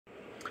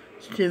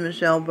to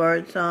Michelle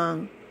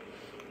Birdsong,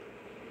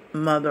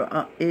 Mother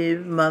of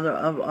Eve, Mother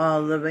of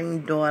all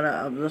living, Daughter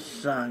of the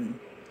Sun.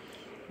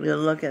 We're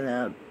looking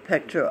at a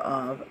picture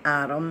of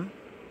Adam,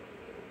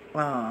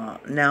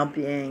 now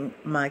being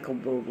Michael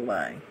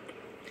Bublé.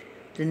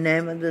 The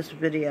name of this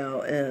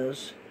video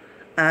is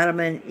Adam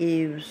and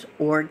Eve's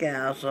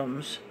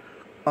Orgasms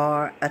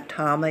are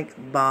Atomic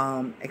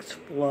Bomb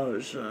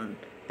Explosion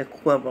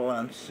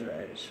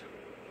Equivalencies.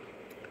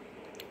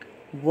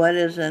 What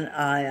is an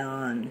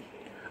ion?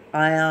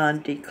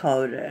 Ion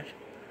decoded.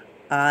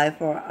 I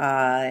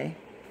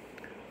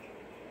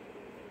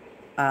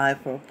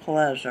for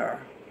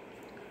pleasure.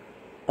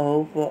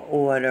 O for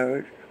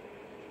ordered.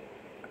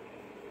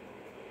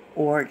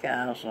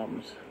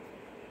 Orgasms.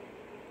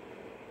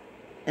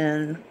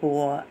 N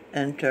for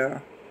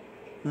enter.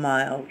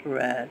 Mild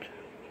red.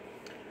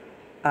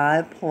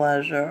 I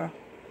pleasure.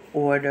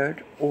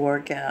 Ordered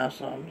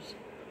orgasms.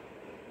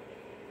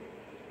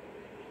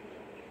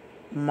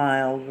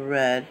 Mild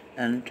red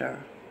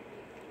enter.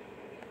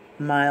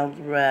 Mild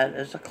red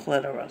is a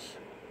clitoris.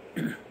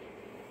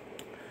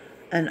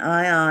 An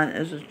ion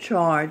is a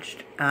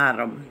charged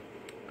atom.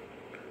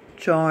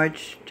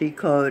 Charged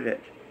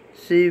decoded.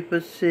 C for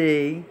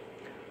C,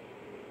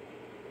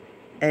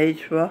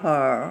 H for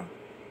her,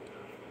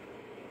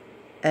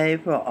 A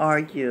for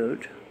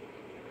argued,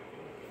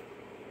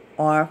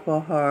 R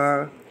for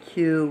her,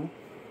 Q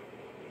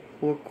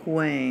for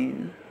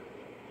queen,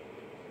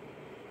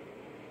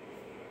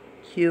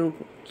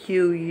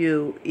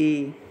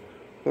 QUE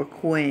for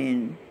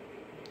queen,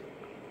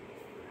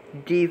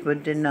 D for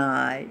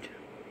denied,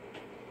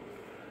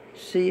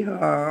 C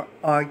her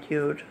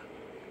argued,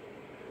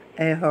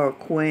 A her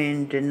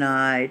queen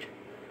denied,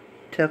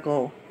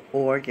 tickle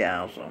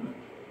orgasm.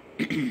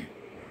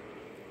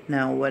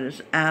 Now what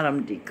is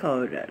Adam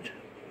decoded?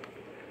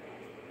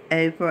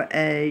 A for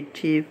A,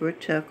 T for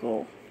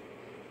tickle,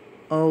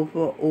 O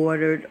for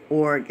ordered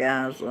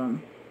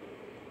orgasm,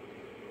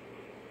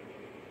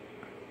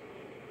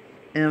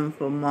 M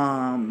for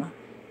mom.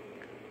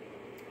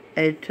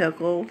 A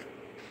tickled,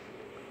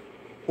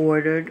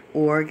 ordered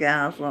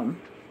orgasm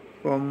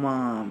for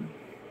mom.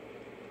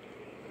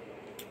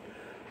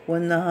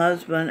 When the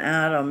husband,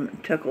 Adam,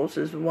 tickles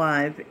his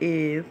wife,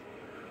 Eve,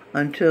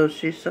 until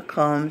she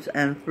succumbs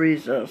and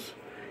freezes,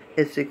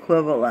 it's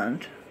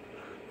equivalent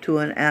to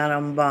an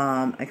atom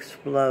bomb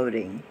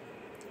exploding.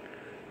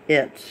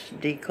 It's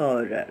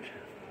decoded.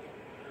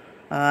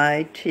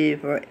 I, T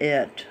for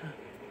it,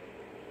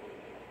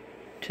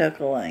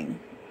 tickling,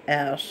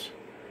 S,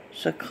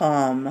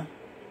 succumbing,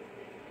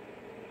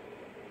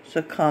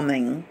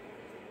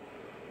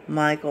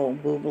 Michael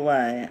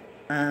Bublé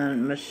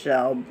and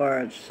Michelle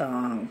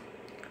Birdsong,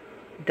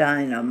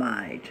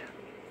 dynamite,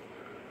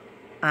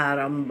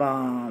 atom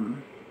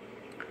bomb,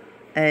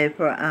 A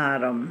for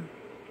atom,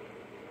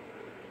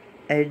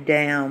 a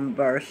dam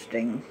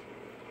bursting,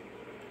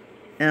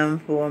 M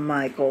for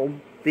Michael,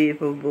 B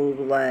for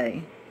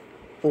Bublé,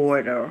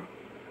 order,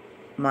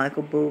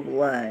 Michael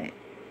Bublé,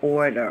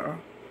 order,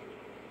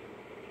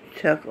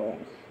 tickle,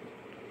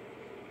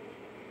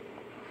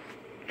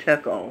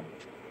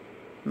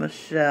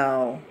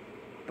 Michelle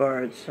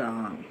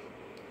Birdsong.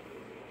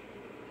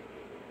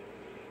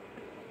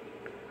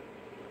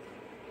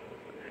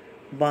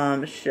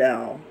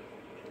 Bombshell.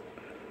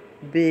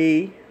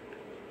 B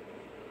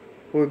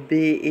for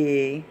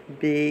B-E,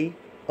 B,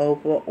 O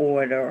for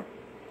order,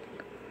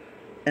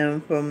 M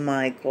for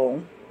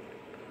Michael,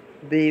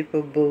 B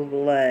for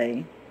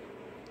Bublé,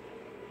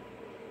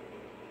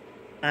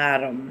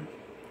 atom,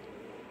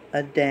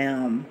 a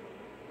dam,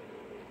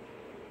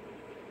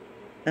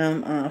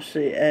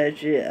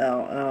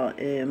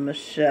 M-I-C-H-E-L-L-E,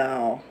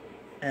 Michelle,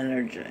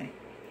 energy.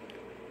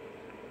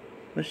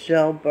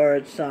 Michelle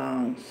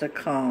Birdsong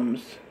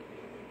succumbs.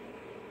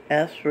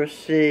 S for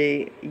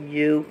C,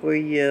 U for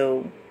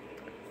you,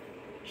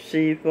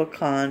 C for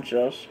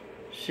conscious,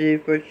 C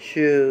for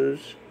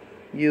choose,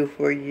 U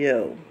for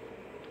you.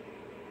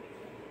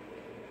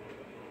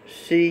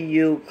 See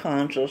you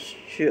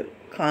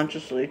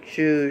consciously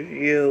choose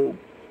you.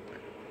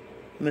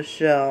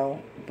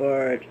 Michelle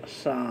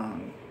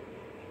Birdsong.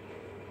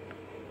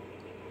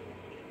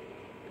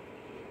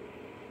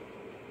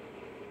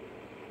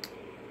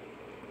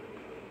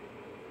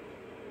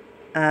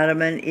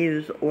 Adam and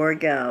Eve's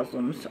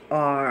orgasms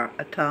are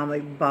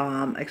atomic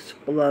bomb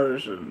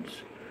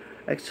explosions.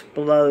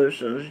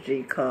 Explosions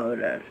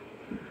decoded.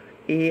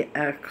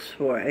 EX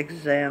for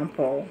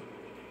example.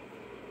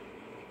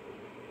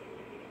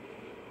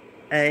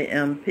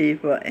 AMP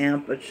for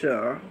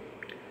aperture.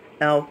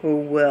 L for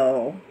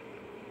will.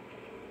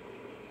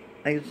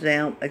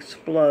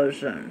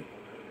 Explosion.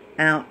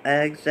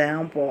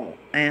 Example,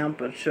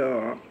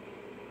 aperture.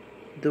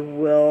 The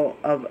will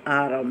of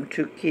Adam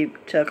to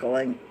keep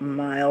tickling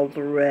mild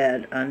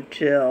red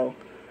until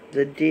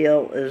the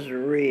deal is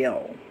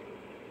real.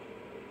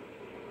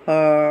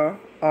 Her,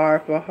 R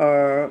for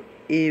her,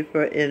 E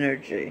for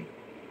energy.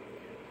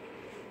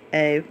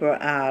 A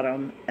for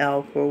Adam,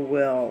 L for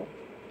will.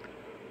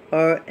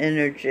 Her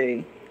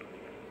energy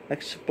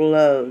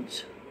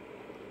explodes.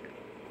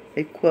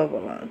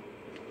 Equivalent.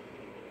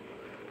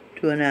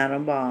 to an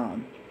atom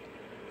bomb.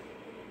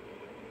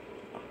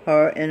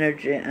 Her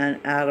energy and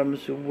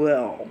Adam's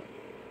will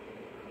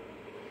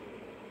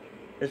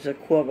is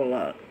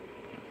equivalent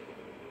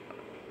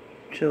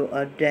to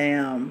an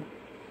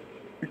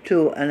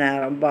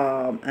atom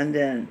bomb, and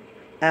then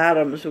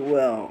Adam's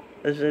will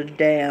is a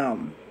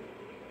dam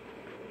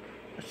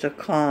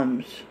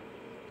succumbs,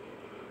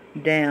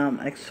 dam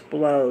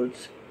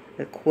explodes,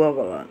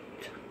 equivalent.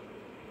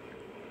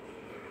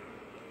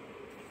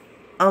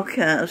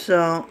 Okay,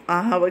 so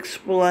I have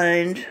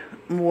explained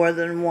more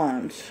than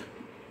once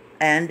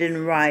and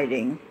in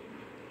writing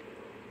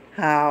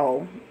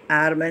how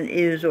Adam and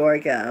Eve's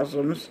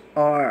orgasms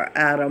are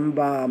atom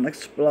bomb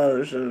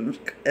explosions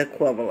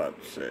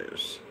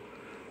equivalences.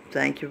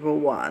 Thank you for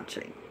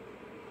watching.